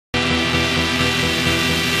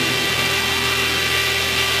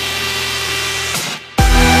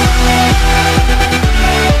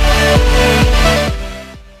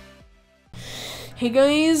Hey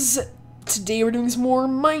guys, today we're doing some more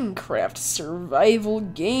Minecraft survival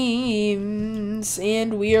games,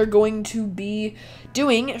 and we are going to be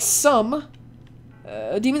doing some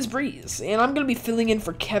Demon's Breeze, and I'm going to be filling in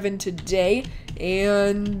for Kevin today,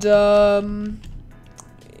 and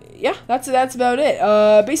yeah, that's about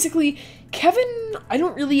it. Basically, Kevin,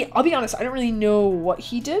 I'll be honest, I don't really know what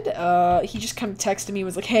he did. He just kind of texted me and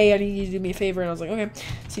was like, hey, I need you to do me a favor, and I was like, okay,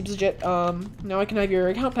 seems legit. Now I can have your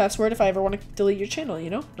account password if I ever want to delete your channel, you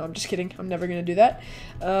know? No, I'm just kidding. I'm never gonna do that.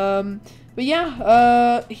 But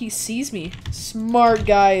yeah, he sees me. Smart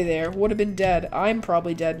guy there. Would have been dead. I'm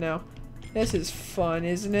probably dead now. This is fun,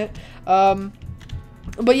 isn't it?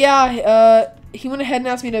 But yeah, he went ahead and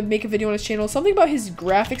asked me to make a video on his channel. Something about his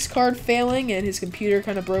graphics card failing and his computer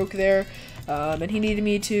kind of broke there. And he needed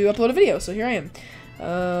me to upload a video, so here I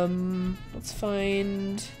am. Let's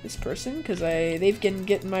find this person, because they've been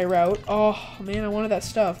getting my route. Oh, man, I wanted that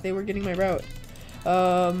stuff. They were getting my route.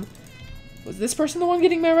 Was this person the one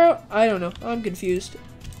getting my route? I don't know. I'm confused.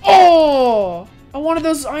 Oh! I wanted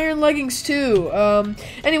those iron leggings, too.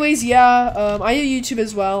 Anyways, yeah, I do YouTube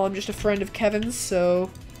as well. I'm just a friend of Kevin's, so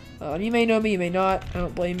you may know me, you may not. I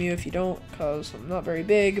don't blame you if you don't, because I'm not very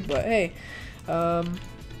big, but hey.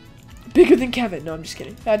 Bigger than Kevin. No, I'm just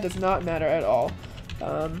kidding. That does not matter at all.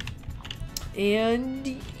 And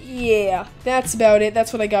yeah, that's about it.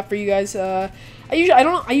 That's what I got for you guys. I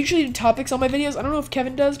usually do topics on my videos. I don't know if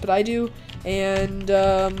Kevin does, but I do. And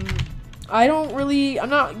I'm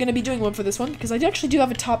not gonna be doing one for this one because I actually do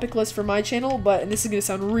have a topic list for my channel, and this is gonna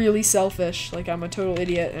sound really selfish, like I'm a total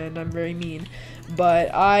idiot and I'm very mean. But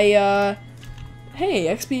hey,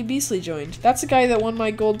 XP Beastly joined. That's the guy that won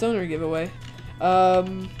my gold donor giveaway.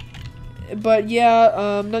 But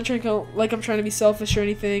yeah, not trying to, like, I'm trying to be selfish or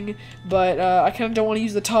anything, but I kind of don't want to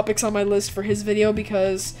use the topics on my list for his video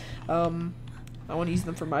because I want to use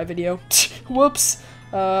them for my video. Whoops.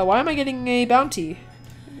 Why am I getting a bounty?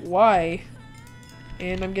 Why?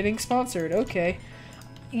 And I'm getting sponsored. Okay.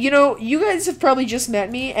 You know, you guys have probably just met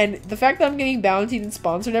me, and the fact that I'm getting bountied and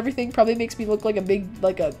sponsored everything probably makes me look like a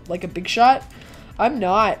big shot. I'm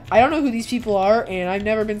not. I don't know who these people are, and I've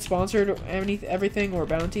never been sponsored or everything or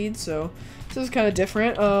bountied, so this is kind of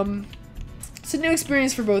different. It's a new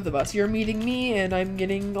experience for both of us. You're meeting me, and I'm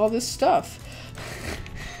getting all this stuff.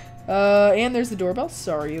 And there's the doorbell.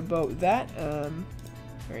 Sorry about that.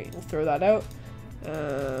 Alright, we'll throw that out.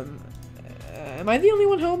 Am I the only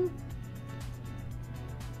one home?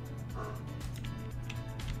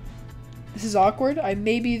 This is awkward. I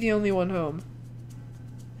may be the only one home.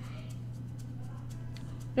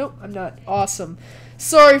 Nope, I'm not. Awesome.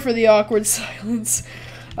 Sorry for the awkward silence.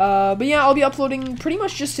 But yeah, I'll be uploading pretty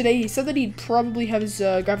much just today. He said that he'd probably have his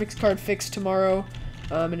graphics card fixed tomorrow.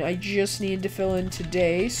 And I just need to fill in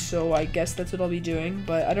today, so I guess that's what I'll be doing.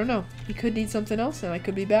 But I don't know. He could need something else, and I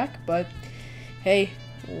could be back. But hey,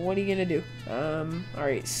 what are you gonna do?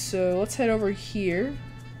 Alright, so let's head over here.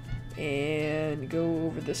 And go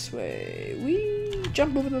over this way. Whee!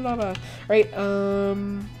 Jump over the lava. Alright,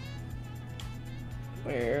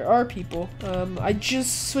 where are people? I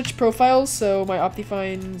just switched profiles, so my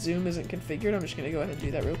Optifine zoom isn't configured. I'm just gonna go ahead and do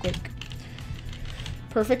that real quick.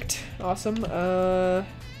 Perfect. Awesome.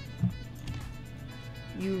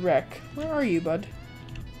 You wreck. Where are you, bud?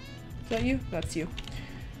 Is that you? That's you.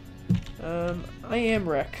 I am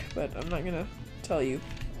wreck, but I'm not gonna tell you.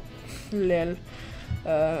 Lel.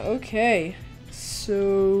 Okay.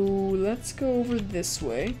 So, let's go over this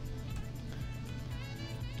way.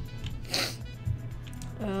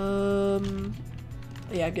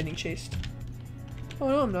 Yeah, I'm getting chased. Oh,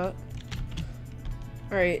 no, I'm not.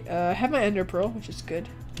 Alright, I have my Ender Pearl, which is good.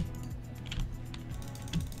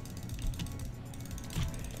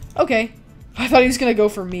 Okay. I thought he was gonna go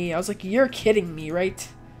for me. I was like, you're kidding me, right?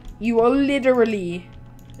 You are literally...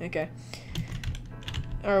 Okay.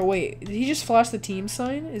 Or wait, did he just flash the team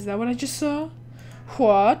sign? Is that what I just saw?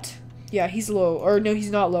 What? Yeah, he's low. Or no,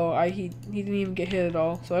 he's not low. He didn't even get hit at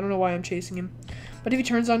all, so I don't know why I'm chasing him. But if he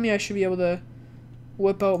turns on me, I should be able to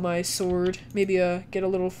whip out my sword. Maybe get a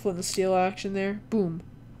little flint and steel action there. Boom.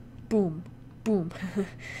 Boom. Boom.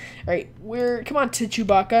 Alright, come on,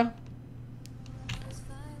 Chewbacca.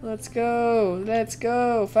 Let's go. Let's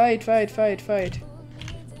go. Fight, fight, fight, fight.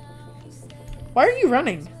 Why are you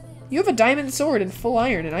running? You have a diamond sword and full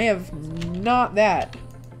iron, and I have not that.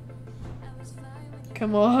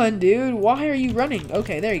 Come on, dude. Why are you running?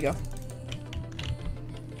 Okay, there you go.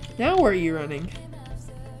 Now where are you running?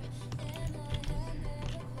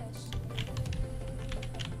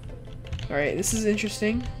 Alright, this is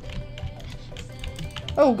interesting.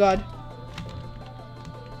 Oh, God.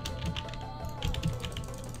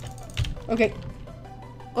 Okay.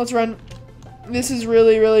 Let's run. This is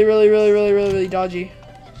really, really, really, really, really, really, really dodgy.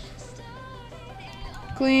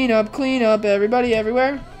 Clean up, everybody,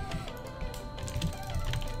 everywhere.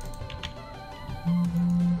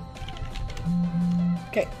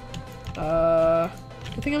 Okay. I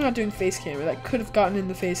think I'm not doing face cam. That could have gotten in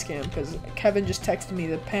the face cam because Kevin just texted me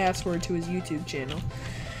the password to his YouTube channel.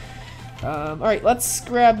 Alright, let's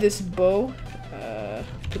grab this bow.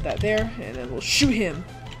 Put that there, and then we'll shoot him.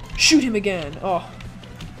 Shoot him again. Oh.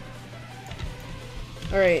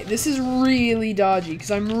 Alright, this is really dodgy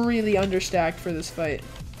because I'm really understacked for this fight.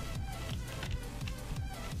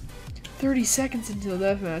 30 seconds until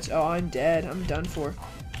deathmatch. Oh, I'm dead. I'm done for.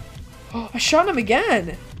 Oh, I shot him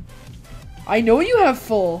again. I know you have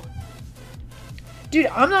full. Dude,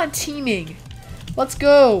 I'm not teaming. Let's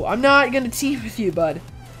go. I'm not gonna team with you, bud.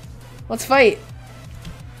 Let's fight.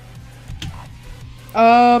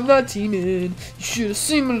 I'm not teaming. You should have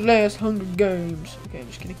seen my last Hunger Games. Okay, I'm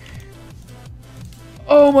just kidding.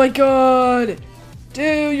 Oh my god.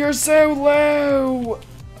 Dude, you're so low.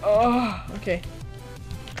 Oh, okay.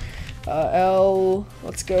 L.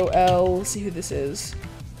 Let's go L. Let's see who this is.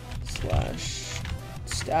 Slash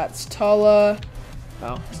stats. Tala.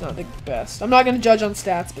 Oh, he's not the best. I'm not gonna judge on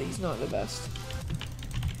stats, but he's not the best.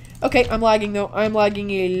 Okay, I'm lagging though. I'm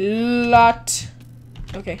lagging a lot.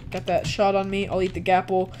 Okay, got that shot on me. I'll eat the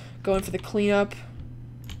gapple. Going for the cleanup.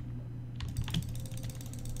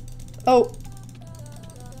 Oh.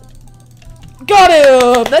 Got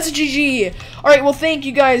him! That's a GG! Alright, well thank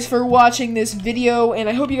you guys for watching this video, and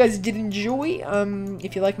I hope you guys did enjoy.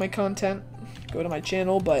 If you like my content, go to my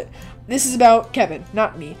channel, but this is about Kevin,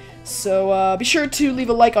 not me. So, be sure to leave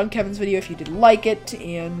a like on Kevin's video if you did like it,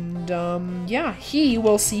 and, yeah, he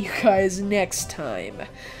will see you guys next time.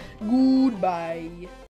 Goodbye.